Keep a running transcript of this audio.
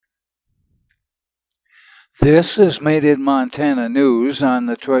This is Made in Montana News on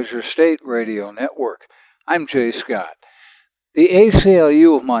the Treasure State Radio Network. I'm Jay Scott. The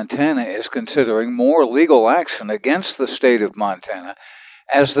ACLU of Montana is considering more legal action against the state of Montana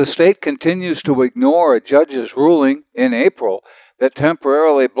as the state continues to ignore a judge's ruling in April that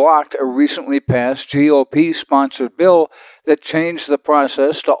temporarily blocked a recently passed GOP-sponsored bill that changed the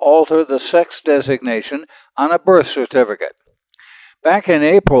process to alter the sex designation on a birth certificate. Back in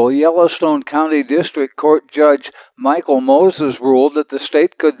April, Yellowstone County District Court Judge Michael Moses ruled that the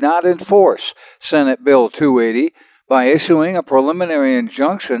state could not enforce Senate Bill 280 by issuing a preliminary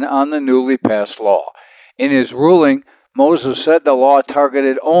injunction on the newly passed law. In his ruling, Moses said the law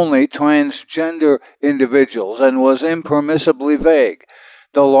targeted only transgender individuals and was impermissibly vague.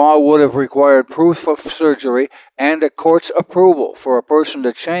 The law would have required proof of surgery and a court's approval for a person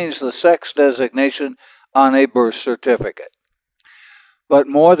to change the sex designation on a birth certificate. But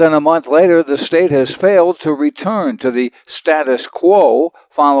more than a month later, the state has failed to return to the status quo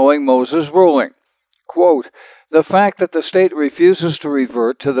following Moses' ruling. Quote, "The fact that the state refuses to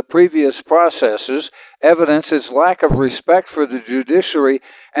revert to the previous processes evidence its lack of respect for the judiciary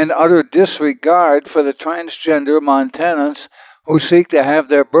and utter disregard for the transgender Montanans who seek to have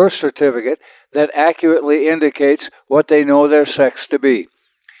their birth certificate that accurately indicates what they know their sex to be.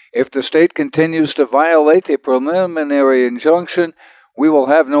 If the state continues to violate the preliminary injunction, we will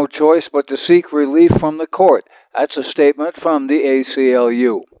have no choice but to seek relief from the court." That's a statement from the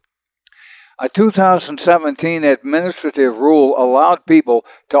ACLU. A 2017 administrative rule allowed people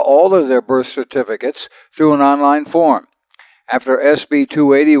to alter their birth certificates through an online form. After SB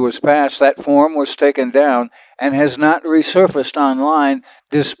 280 was passed, that form was taken down and has not resurfaced online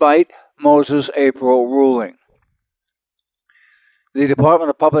despite Moses' April ruling. The Department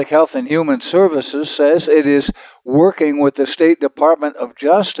of Public Health and Human Services says it is working with the State Department of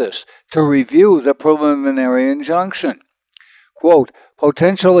Justice to review the preliminary injunction. Quote,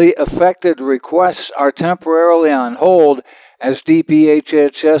 "Potentially affected requests are temporarily on hold as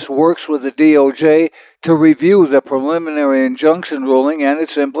DPHHS works with the DOJ to review the preliminary injunction ruling and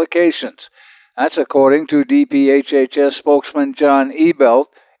its implications." That's according to DPHHS spokesman John Ebelt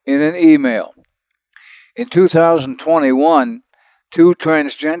in an email. In 2021, two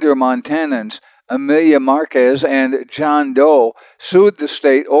transgender Montanans, Amelia Marquez and John Doe, sued the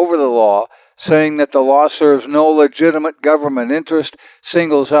state over the law, saying that the law serves no legitimate government interest,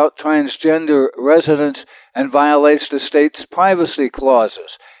 singles out transgender residents, and violates the state's privacy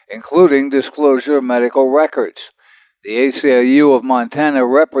clauses, including disclosure of medical records. The ACLU of Montana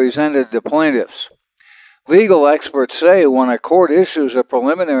represented the plaintiffs. Legal experts say when a court issues a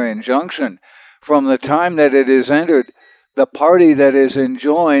preliminary injunction, from the time that it is entered, the party that is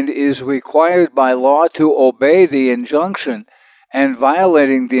enjoined is required by law to obey the injunction, and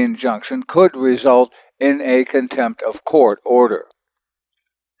violating the injunction could result in a contempt of court order.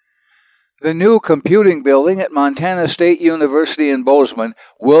 The new computing building at Montana State University in Bozeman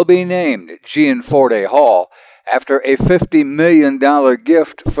will be named Gianforte Hall after a $50 million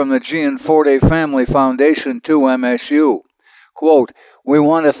gift from the Gianforte Family Foundation to MSU. Quote, "We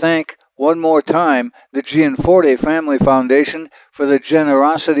want to thank one more time the Gianforte Family Foundation for the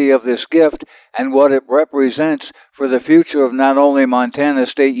generosity of this gift and what it represents for the future of not only Montana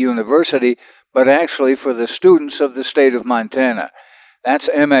State University, but actually for the students of the state of Montana." That's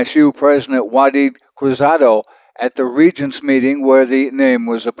MSU President Wadid Cruzado at the Regents meeting where the name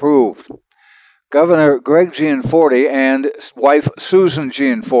was approved. Governor Greg Gianforte and wife Susan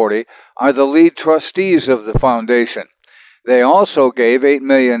Gianforte are the lead trustees of the foundation. They also gave $8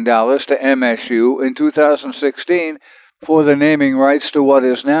 million to MSU in 2016 for the naming rights to what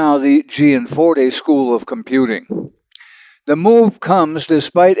is now the Gianforte School of Computing. The move comes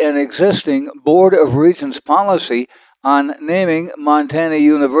despite an existing Board of Regents policy on naming Montana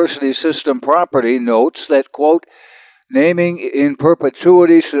University system property notes that, quote, "Naming in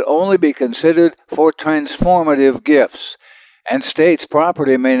perpetuity should only be considered for transformative gifts, and states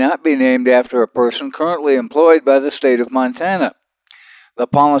property may not be named after a person currently employed by the state of Montana." The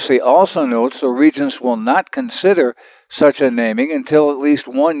policy also notes the regents will not consider such a naming until at least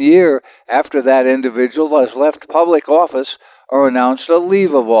 1 year after that individual has left public office or announced a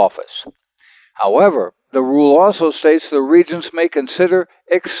leave of office. However, the rule also states the regents may consider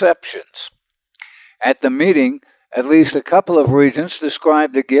exceptions. At the meeting, at least a couple of regents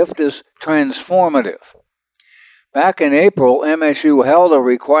described the gift as transformative. Back in April, MSU held a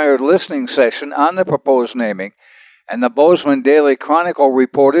required listening session on the proposed naming, and the Bozeman Daily Chronicle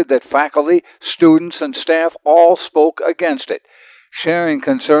reported that faculty, students, and staff all spoke against it, sharing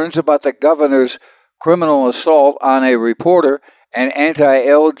concerns about the governor's criminal assault on a reporter and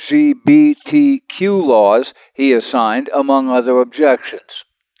anti-LGBTQ laws he assigned, among other objections.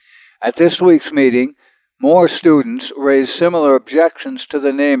 At this week's meeting, more students raised similar objections to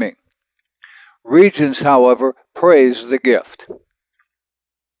the naming. Regents, however, praised the gift.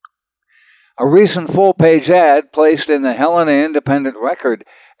 A recent full-page ad placed in the Helena Independent Record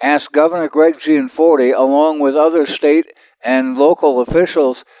asked Governor Greg Gianforte, along with other state and local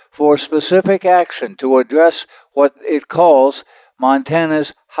officials, for specific action to address what it calls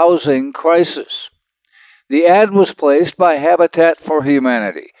Montana's housing crisis. The ad was placed by Habitat for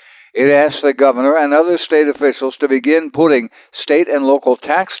Humanity. It asked the governor and other state officials to begin putting state and local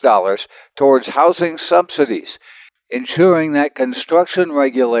tax dollars towards housing subsidies, ensuring that construction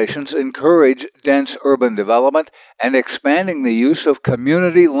regulations encourage dense urban development and expanding the use of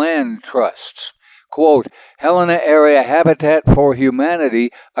community land trusts. Quote, Helena Area Habitat for Humanity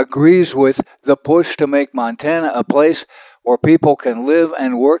agrees with the push to make Montana a place where people can live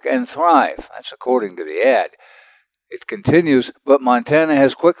and work and thrive. That's according to the ad. It continues, but Montana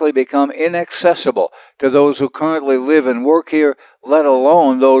has quickly become inaccessible to those who currently live and work here, let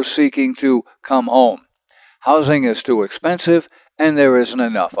alone those seeking to come home. Housing is too expensive, and there isn't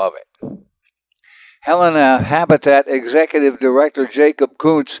enough of it. Helena Habitat Executive Director Jacob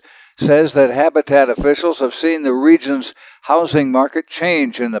Kuntz says that Habitat officials have seen the region's housing market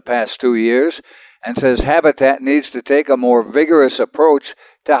change in the past 2 years, and says Habitat needs to take a more vigorous approach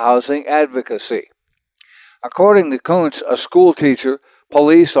to housing advocacy. According to Kuntz, a school teacher,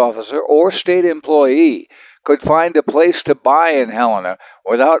 police officer, or state employee could find a place to buy in Helena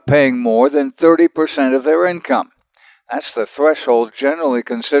without paying more than 30% of their income. That's the threshold generally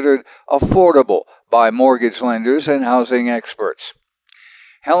considered affordable by mortgage lenders and housing experts.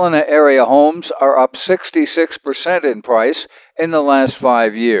 Helena area homes are up 66% in price in the last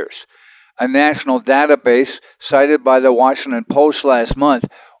 5 years. A national database cited by the Washington Post last month,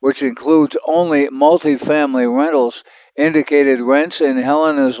 which includes only multifamily rentals, indicated rents in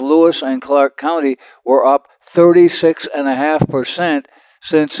Helena's Lewis and Clark County were up 36.5%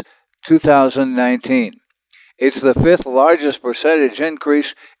 since 2019. It's the fifth largest percentage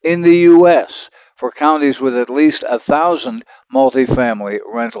increase in the U.S. for counties with at least 1,000 multifamily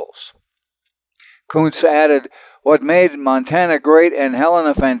rentals. Kuntz added, what made Montana great and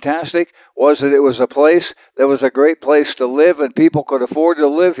Helena fantastic was that it was a place that was a great place to live and people could afford to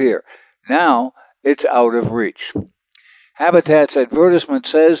live here. Now, it's out of reach. Habitat's advertisement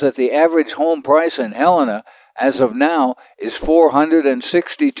says that the average home price in Helena, as of now, is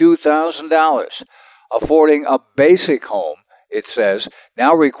 $462,000. Affording a basic home, it says,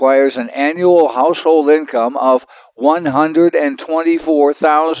 now requires an annual household income of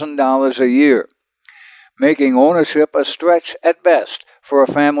 $124,000 a year, making ownership a stretch at best for a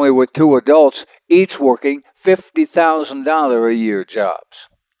family with 2 adults, each working $50,000 a year jobs.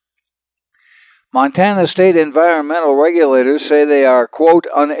 Montana state environmental regulators say they are, quote,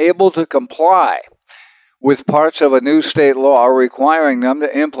 unable to comply with parts of a new state law requiring them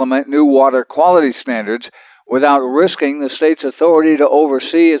to implement new water quality standards without risking the state's authority to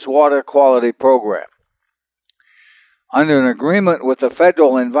oversee its water quality program. Under an agreement with the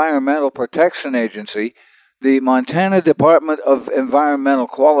Federal Environmental Protection Agency, the Montana Department of Environmental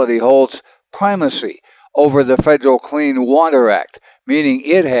Quality holds primacy over the Federal Clean Water Act, meaning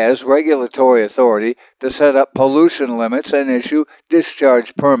it has regulatory authority to set up pollution limits and issue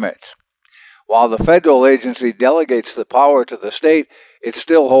discharge permits. While the federal agency delegates the power to the state, it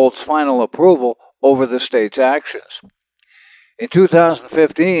still holds final approval over the state's actions. In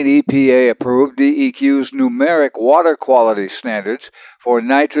 2015, EPA approved DEQ's numeric water quality standards for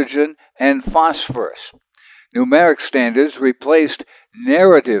nitrogen and phosphorus. Numeric standards replaced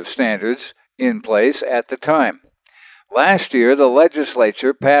narrative standards in place at the time. Last year, the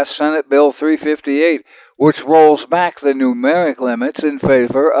legislature passed Senate Bill 358, which rolls back the numeric limits in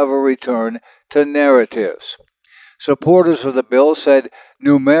favor of a return to narratives. Supporters of the bill said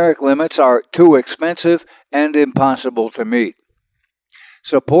numeric limits are too expensive and impossible to meet.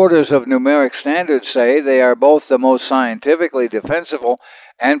 Supporters of numeric standards say they are both the most scientifically defensible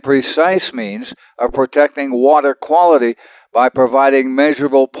and precise means of protecting water quality by providing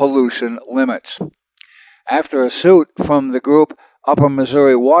measurable pollution limits. After a suit from the group Upper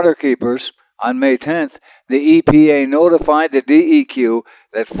Missouri Waterkeepers on May 10th, the EPA notified the DEQ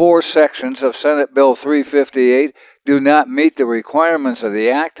that 4 sections of Senate Bill 358 do not meet the requirements of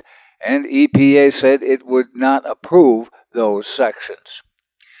the Act, and EPA said it would not approve those sections.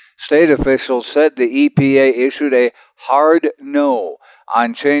 State officials said the EPA issued a hard no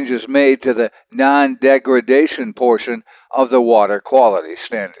on changes made to the non-degradation portion of the water quality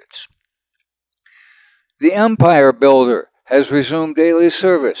standards. The Empire Builder has resumed daily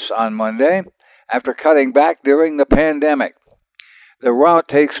service on Monday after cutting back during the pandemic. The route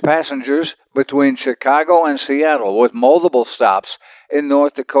takes passengers between Chicago and Seattle with multiple stops in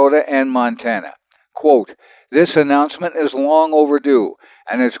North Dakota and Montana. Quote, "This announcement is long overdue,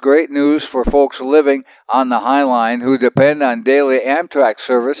 and it's great news for folks living on the High Line who depend on daily Amtrak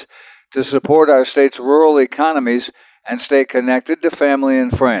service to support our state's rural economies and stay connected to family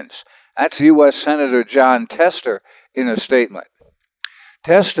and friends." That's U.S. Senator Jon Tester in a statement.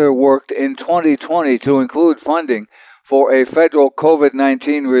 Tester worked in 2020 to include funding for a federal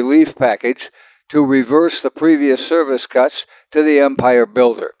COVID-19 relief package to reverse the previous service cuts to the Empire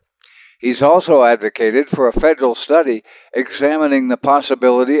Builder. He's also advocated for a federal study examining the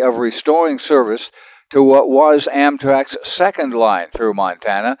possibility of restoring service to what was Amtrak's second line through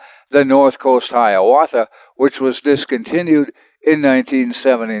Montana, the North Coast Hiawatha, which was discontinued in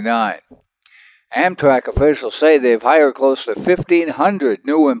 1979. Amtrak officials say they've hired close to 1,500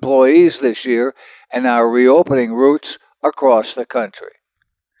 new employees this year and are reopening routes across the country.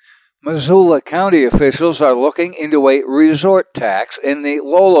 Missoula County officials are looking into a resort tax in the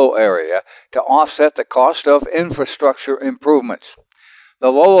Lolo area to offset the cost of infrastructure improvements.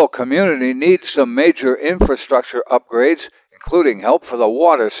 The Lolo community needs some major infrastructure upgrades, including help for the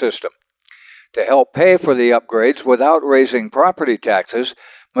water system. To help pay for the upgrades without raising property taxes,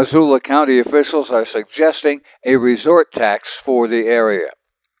 Missoula County officials are suggesting a resort tax for the area.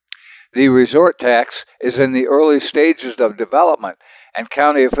 The resort tax is in the early stages of development, and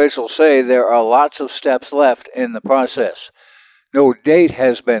county officials say there are lots of steps left in the process. No date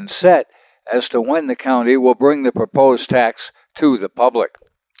has been set as to when the county will bring the proposed tax to the public.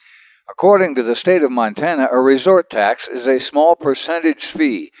 According to the state of Montana, a resort tax is a small percentage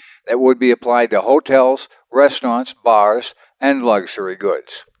fee that would be applied to hotels, restaurants, bars, and luxury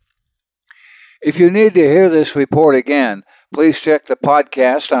goods. If you need to hear this report again, please check the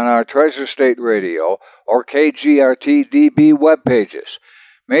podcast on our Treasure State Radio or KGRT-DB web pages.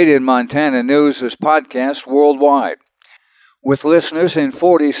 Made in Montana News is podcast worldwide, with listeners in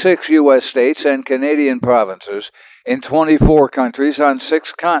 46 U.S. states and Canadian provinces in 24 countries on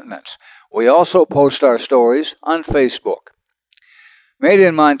 6 continents. We also post our stories on Facebook. Made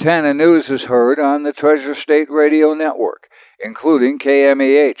in Montana News is heard on the Treasure State Radio Network, including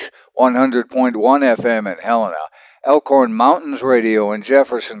KMEH 100.1 FM in Helena, Elkhorn Mountains Radio in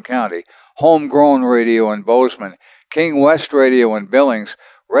Jefferson County, Homegrown Radio in Bozeman, King West Radio in Billings,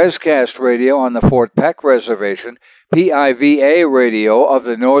 Rescast Radio on the Fort Peck Reservation, PIVA Radio of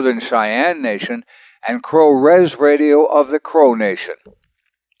the Northern Cheyenne Nation, and Crow Res Radio of the Crow Nation.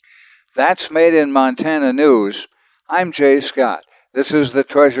 That's Made in Montana News. I'm Jay Scott. This is the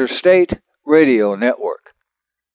Treasure State Radio Network.